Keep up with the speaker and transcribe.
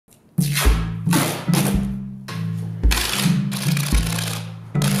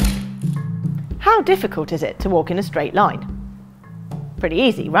How difficult is it to walk in a straight line? Pretty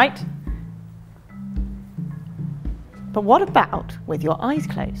easy, right? But what about with your eyes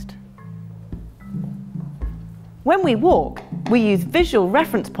closed? When we walk, we use visual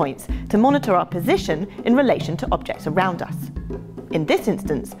reference points to monitor our position in relation to objects around us. In this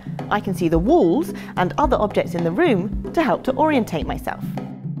instance, I can see the walls and other objects in the room to help to orientate myself.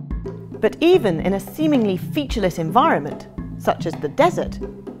 But even in a seemingly featureless environment, such as the desert,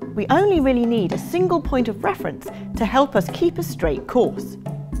 we only really need a single point of reference to help us keep a straight course,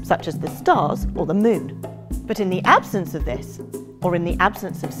 such as the stars or the moon. But in the absence of this, or in the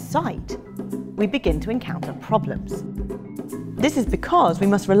absence of sight, we begin to encounter problems. This is because we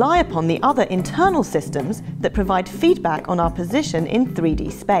must rely upon the other internal systems that provide feedback on our position in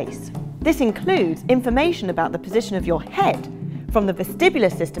 3D space. This includes information about the position of your head from the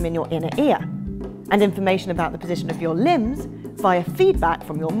vestibular system in your inner ear, and information about the position of your limbs via feedback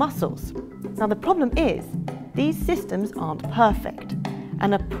from your muscles. Now the problem is, these systems aren't perfect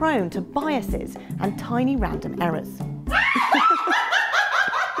and are prone to biases and tiny random errors.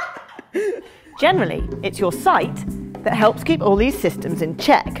 Generally, it's your sight that helps keep all these systems in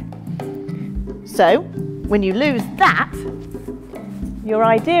check. So, when you lose that, your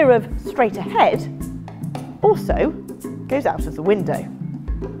idea of straight ahead also goes out of the window,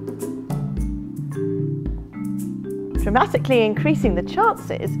 dramatically increasing the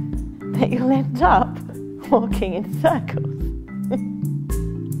chances that you'll end up walking in circles.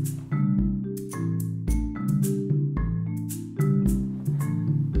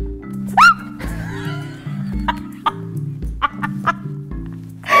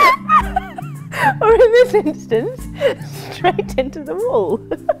 Or in this instance, straight into the wall.